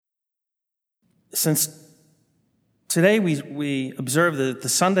Since today we observe the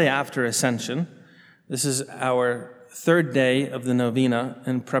Sunday after Ascension, this is our third day of the novena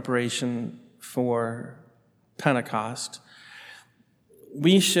in preparation for Pentecost.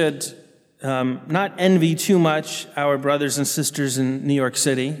 We should not envy too much our brothers and sisters in New York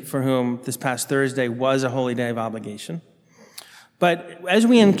City, for whom this past Thursday was a holy day of obligation. But as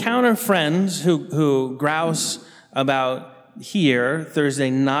we encounter friends who grouse about here, Thursday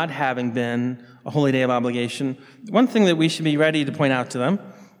not having been a holy day of obligation, one thing that we should be ready to point out to them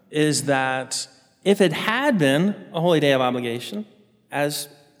is that if it had been a holy day of obligation, as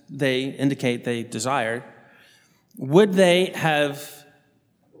they indicate they desired, would they have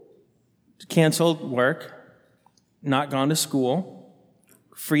canceled work, not gone to school,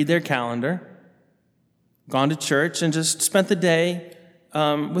 freed their calendar, gone to church, and just spent the day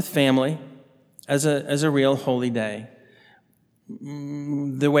with family as a real holy day,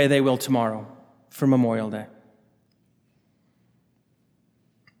 the way they will tomorrow for Memorial Day?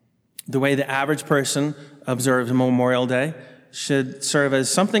 The way the average person observes Memorial Day should serve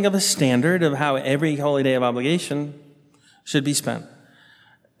as something of a standard of how every holy day of obligation should be spent.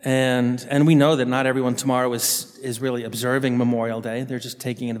 And we know that not everyone tomorrow is really observing Memorial Day. They're just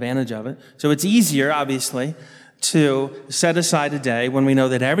taking advantage of it. So it's easier, obviously, to set aside a day when we know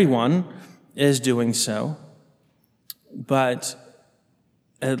that everyone is doing so. But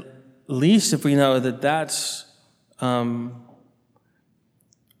at least if we know that that's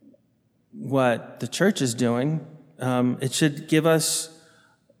what the church is doing, it should give us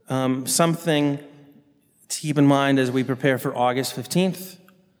something to keep in mind as we prepare for August 15th.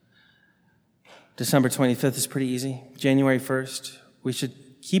 December 25th is pretty easy. January 1st, we should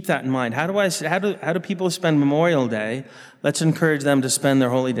keep that in mind. How do people spend Memorial Day? Let's encourage them to spend their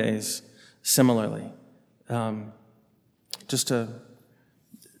holy days similarly. Just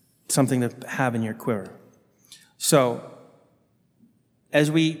something to have in your quiver. So,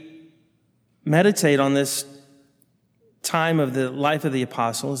 as we meditate on this time of the life of the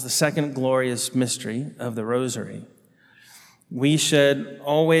apostles, the second glorious mystery of the Rosary, we should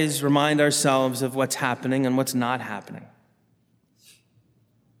always remind ourselves of what's happening and what's not happening.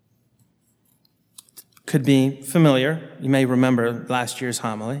 Could be familiar. You may remember last year's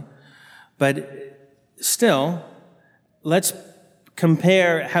homily. But still, let's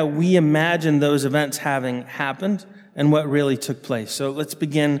compare how we imagine those events having happened and what really took place. So let's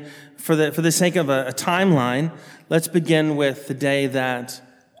begin, for the sake of a timeline, let's begin with the day that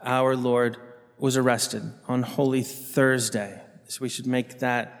our Lord was arrested, on Holy Thursday. So we should make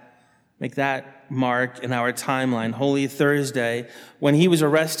that mark in our timeline. Holy Thursday, when he was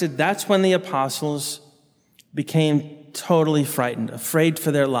arrested, that's when the apostles became totally frightened, afraid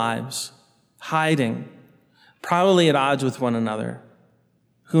for their lives, hiding, probably at odds with one another.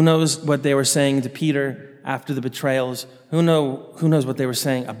 Who knows what they were saying to Peter after the betrayals? Who knows what they were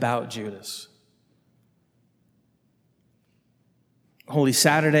saying about Judas? Holy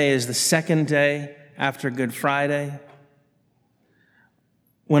Saturday is the second day after Good Friday.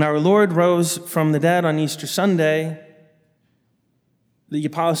 When our Lord rose from the dead on Easter Sunday, the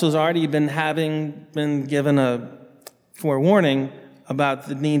apostles already been given a forewarning about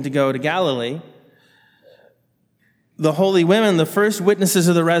the need to go to Galilee. The holy women, the first witnesses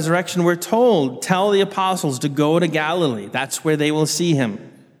of the resurrection, were told, tell the apostles to go to Galilee. That's where they will see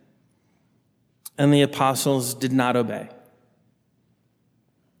him. And the apostles did not obey.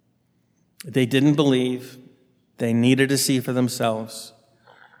 They didn't believe. They needed to see for themselves.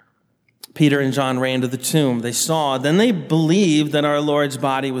 Peter and John ran to the tomb. They saw, then they believed that our Lord's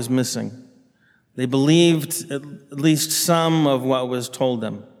body was missing. They believed at least some of what was told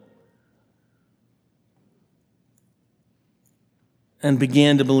them, and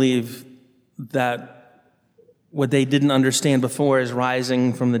began to believe that what they didn't understand before as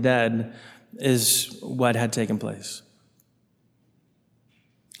rising from the dead is what had taken place.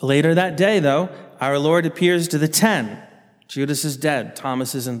 Later that day, though, our Lord appears to the 10. Judas is dead.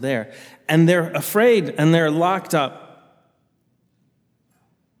 Thomas isn't there. And they're afraid and they're locked up.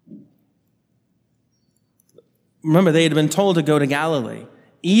 Remember, they had been told to go to Galilee.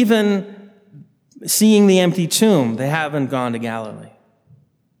 Even seeing the empty tomb, they haven't gone to Galilee.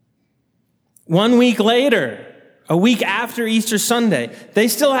 1 week later, a week after Easter Sunday, they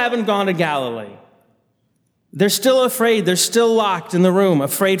still haven't gone to Galilee. They're still afraid. They're still locked in the room,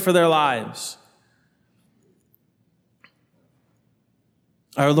 afraid for their lives.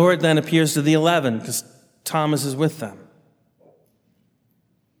 Our Lord then appears to the 11 because Thomas is with them.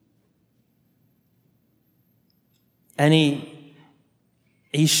 And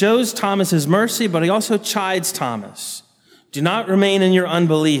he shows Thomas his mercy, but he also chides Thomas. Do not remain in your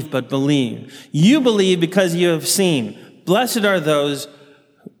unbelief, but believe. You believe because you have seen. Blessed are those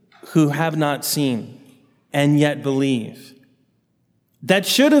who have not seen and yet believe. That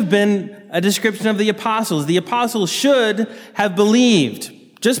should have been a description of the apostles. The apostles should have believed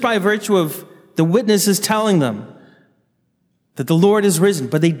just by virtue of the witnesses telling them that the Lord is risen,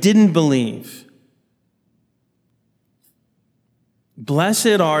 but they didn't believe.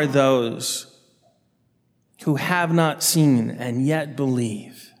 Blessed are those who have not seen and yet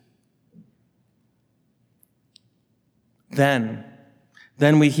believe. Then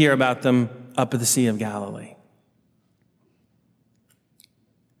we hear about them up at the Sea of Galilee.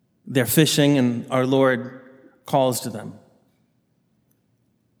 They're fishing and our Lord calls to them.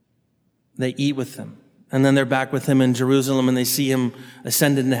 They eat with him. And then they're back with him in Jerusalem and they see him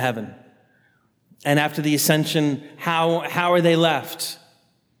ascended into heaven. And after the ascension, how are they left?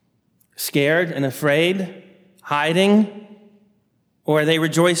 Scared and afraid? Hiding? Or are they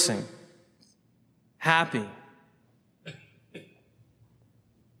rejoicing? Happy?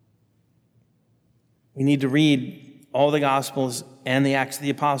 We need to read all the Gospels and the Acts of the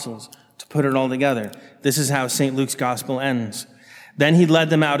Apostles to put it all together. This is how St. Luke's Gospel ends. Then he led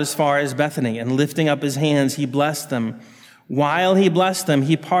them out as far as Bethany, and lifting up his hands, he blessed them. While he blessed them,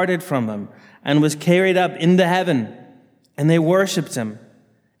 he parted from them and was carried up into heaven. And they worshiped him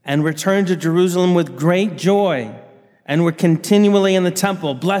and returned to Jerusalem with great joy and were continually in the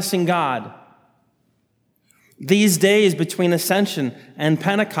temple, blessing God. These days between Ascension and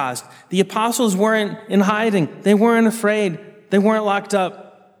Pentecost, the apostles weren't in hiding. They weren't afraid. They weren't locked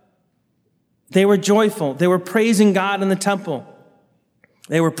up. They were joyful. They were praising God in the temple.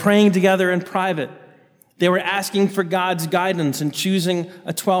 They were praying together in private. They were asking for God's guidance in choosing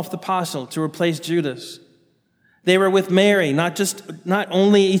a 12th apostle to replace Judas. They were with Mary, not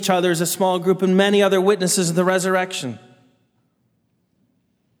only each other as a small group, and many other witnesses of the resurrection.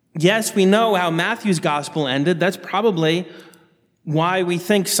 Yes, we know how Matthew's gospel ended. That's probably why we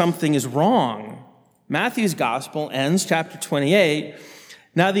think something is wrong. Matthew's gospel ends, chapter 28.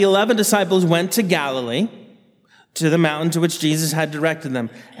 Now the 11 disciples went to Galilee, to the mountain to which Jesus had directed them.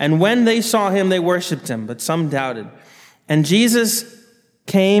 And when they saw him, they worshiped him, but some doubted. And Jesus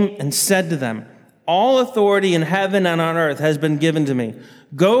came and said to them, all authority in heaven and on earth has been given to me.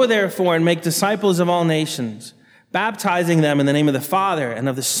 Go therefore and make disciples of all nations, baptizing them in the name of the Father and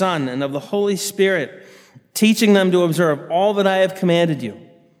of the Son and of the Holy Spirit, teaching them to observe all that I have commanded you.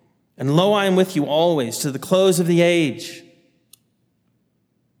 And lo, I am with you always to the close of the age.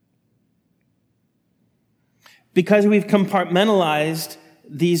 Because we've compartmentalized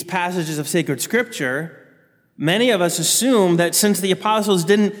these passages of sacred scripture, many of us assume that since the apostles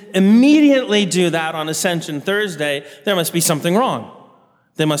didn't immediately do that on Ascension Thursday, there must be something wrong.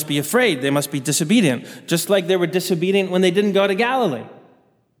 They must be afraid. They must be disobedient, just like they were disobedient when they didn't go to Galilee.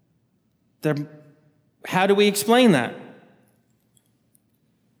 How do we explain that?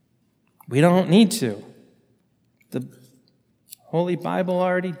 We don't need to. The Holy Bible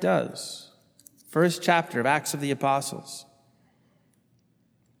already does. First chapter of Acts of the Apostles.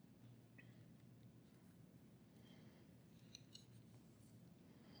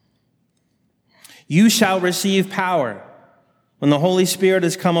 You shall receive power when the Holy Spirit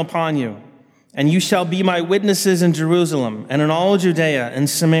has come upon you, and you shall be my witnesses in Jerusalem and in all Judea and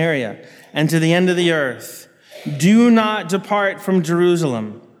Samaria and to the end of the earth. Do not depart from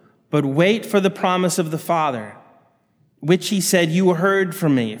Jerusalem, but wait for the promise of the Father, which he said, you heard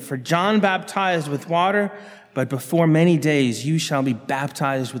from me. For John baptized with water, but before many days you shall be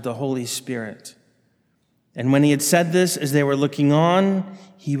baptized with the Holy Spirit. And when he had said this, as they were looking on,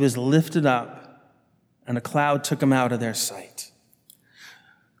 he was lifted up, and a cloud took him out of their sight.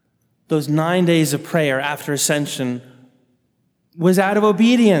 Those 9 days of prayer after Ascension was out of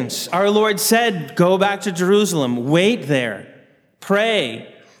obedience. Our Lord said, go back to Jerusalem, wait there, pray.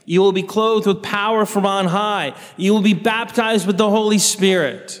 You will be clothed with power from on high. You will be baptized with the Holy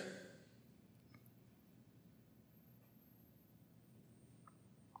Spirit.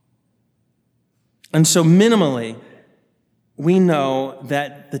 And so minimally, we know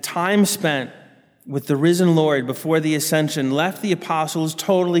that the time spent with the risen Lord before the ascension left the apostles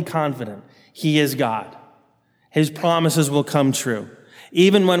totally confident. He is God. His promises will come true.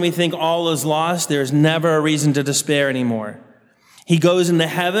 Even when we think all is lost, there's never a reason to despair anymore. He goes into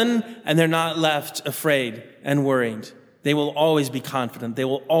heaven, and they're not left afraid and worried. They will always be confident. They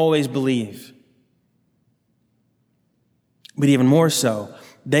will always believe. But even more so,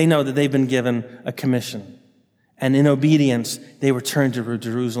 they know that they've been given a commission. And in obedience, they return to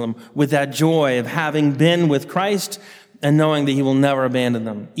Jerusalem with that joy of having been with Christ and knowing that he will never abandon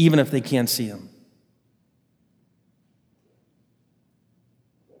them, even if they can't see him.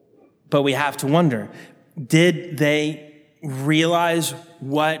 But we have to wonder, did they realize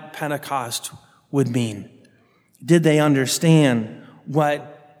what Pentecost would mean? Did they understand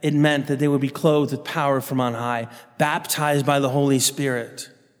what it meant that they would be clothed with power from on high, baptized by the Holy Spirit?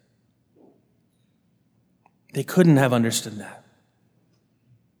 They couldn't have understood that.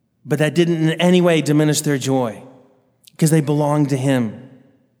 But that didn't in any way diminish their joy, because they belonged to Him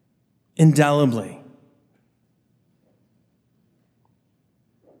indelibly.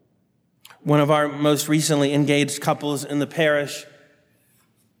 One of our most recently engaged couples in the parish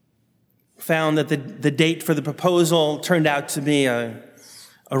found that the date for the proposal turned out to be a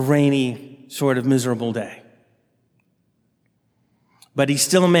rainy, sort of miserable day. But he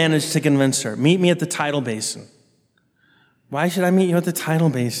still managed to convince her, meet me at the tidal basin. Why should I meet you at the tidal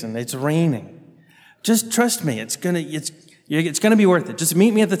basin? It's raining. Just trust me, it's gonna be worth it. Just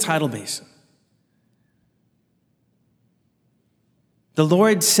meet me at the tidal basin. The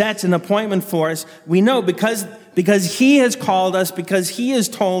Lord sets an appointment for us. We know because He has called us, because He has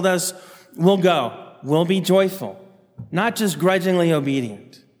told us, we'll go. We'll be joyful, not just grudgingly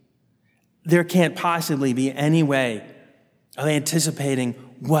obedient. There can't possibly be any way of anticipating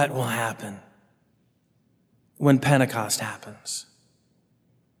what will happen when Pentecost happens.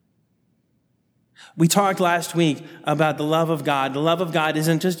 We talked last week about the love of God. The love of God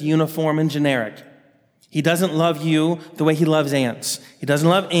isn't just uniform and generic. He doesn't love you the way He loves ants. He doesn't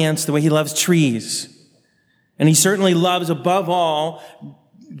love ants the way He loves trees. And He certainly loves, above all,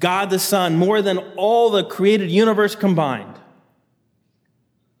 God the Son more than all the created universe combined.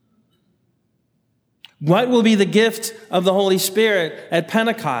 What will be the gift of the Holy Spirit at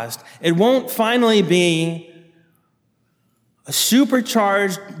Pentecost? It won't finally be a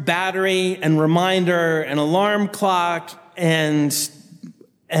supercharged battery and reminder and alarm clock and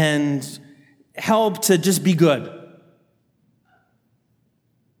help to just be good.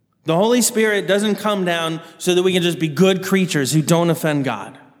 The Holy Spirit doesn't come down so that we can just be good creatures who don't offend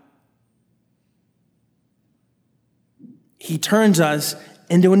God. He turns us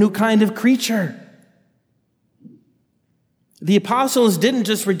into a new kind of creature. The apostles didn't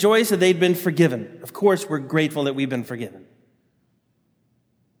just rejoice that they'd been forgiven. Of course, we're grateful that we've been forgiven.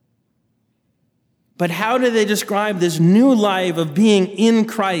 But how do they describe this new life of being in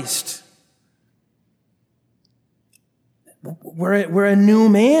Christ? We're a new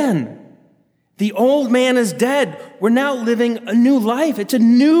man. The old man is dead. We're now living a new life. It's a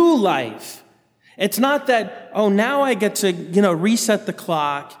new life. It's not that, oh, now I get to, reset the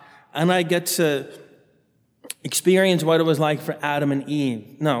clock and I get to experience what it was like for Adam and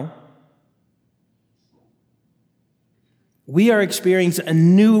Eve. No. We are experiencing a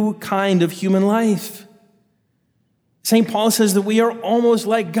new kind of human life. St. Paul says that we are almost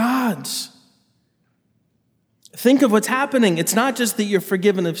like gods. Think of what's happening. It's not just that you're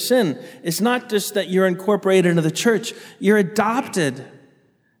forgiven of sin. It's not just that you're incorporated into the church. You're adopted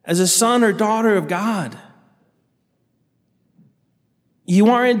as a son or daughter of God. You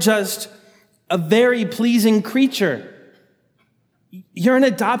aren't just a very pleasing creature. You're an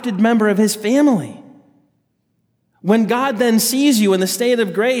adopted member of His family. When God then sees you in the state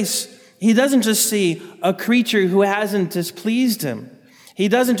of grace, He doesn't just see a creature who hasn't displeased Him. He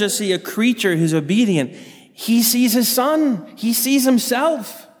doesn't just see a creature who's obedient. He sees His Son. He sees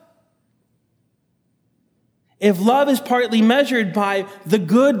Himself. If love is partly measured by the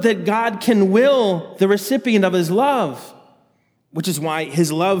good that God can will the recipient of His love, which is why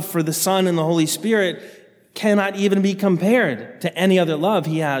His love for the Son and the Holy Spirit cannot even be compared to any other love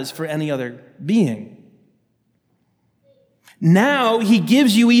He has for any other being. Now He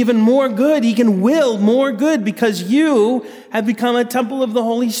gives you even more good. He can will more good because you have become a temple of the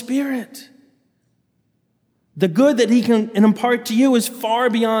Holy Spirit. The good that He can impart to you is far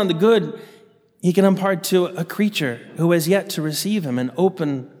beyond the good He can impart to a creature who has yet to receive Him and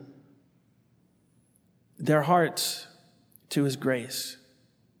open their hearts to His grace.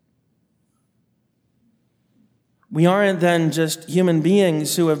 We aren't then just human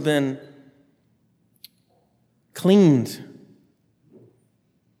beings who have been cleaned.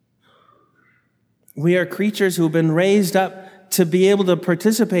 We are creatures who have been raised up to be able to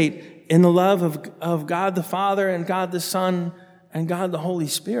participate in the love of God the Father and God the Son and God the Holy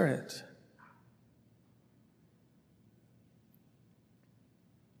Spirit.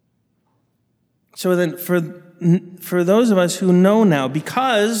 So then for those of us who know now,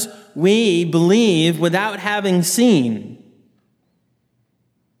 because we believe without having seen,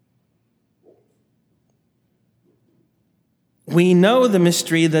 we know the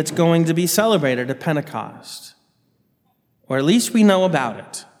mystery that's going to be celebrated at Pentecost, or at least we know about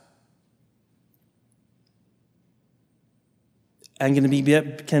it. and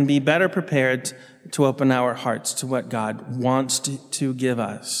can be better prepared to open our hearts to what God wants to give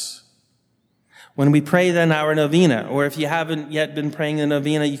us. When we pray then our novena, or if you haven't yet been praying the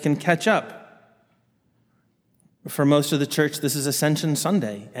novena, you can catch up. For most of the church, this is Ascension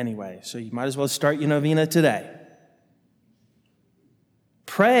Sunday anyway, so you might as well start your novena today.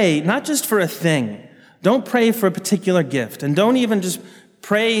 Pray, not just for a thing. Don't pray for a particular gift, and don't even just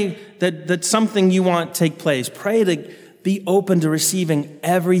pray that something you want take place. Pray to be open to receiving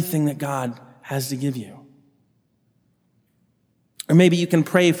everything that God has to give you. Or maybe you can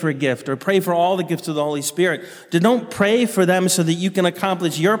pray for a gift, or pray for all the gifts of the Holy Spirit. Don't pray for them so that you can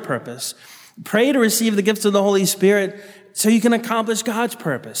accomplish your purpose. Pray to receive the gifts of the Holy Spirit so you can accomplish God's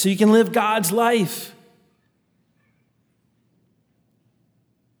purpose, so you can live God's life.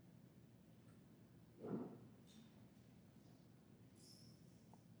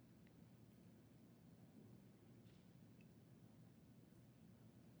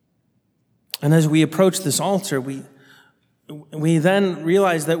 And as we approach this altar, we then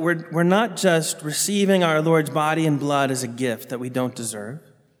realize that we're not just receiving our Lord's body and blood as a gift that we don't deserve.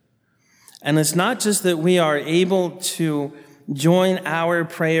 And it's not just that we are able to join our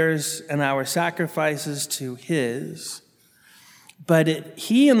prayers and our sacrifices to His, but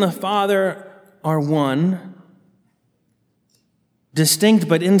He and the Father are one, distinct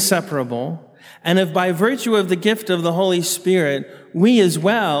but inseparable. And if by virtue of the gift of the Holy Spirit, we as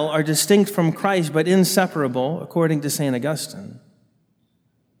well are distinct from Christ but inseparable, according to St. Augustine,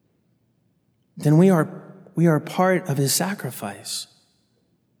 then we are part of His sacrifice.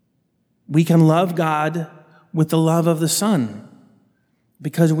 We can love God with the love of the Son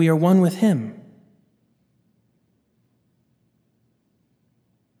because we are one with Him.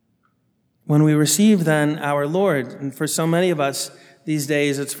 When we receive then our Lord, and for so many of us these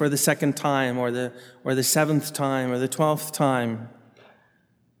days it's for the second time or the seventh time or the 12th time,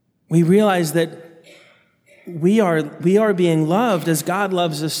 we realize that we are being loved as God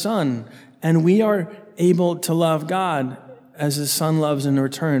loves His Son, and we are able to love God as His Son loves in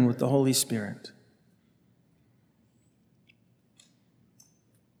return with the Holy Spirit.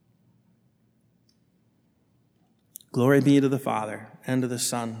 Glory be to the Father, and to the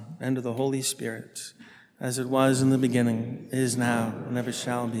Son, and to the Holy Spirit, as it was in the beginning, is now, and ever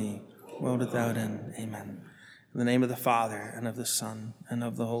shall be, world without end. Amen. In the name of the Father, and of the Son, and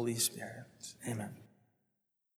of the Holy Spirit. Amen.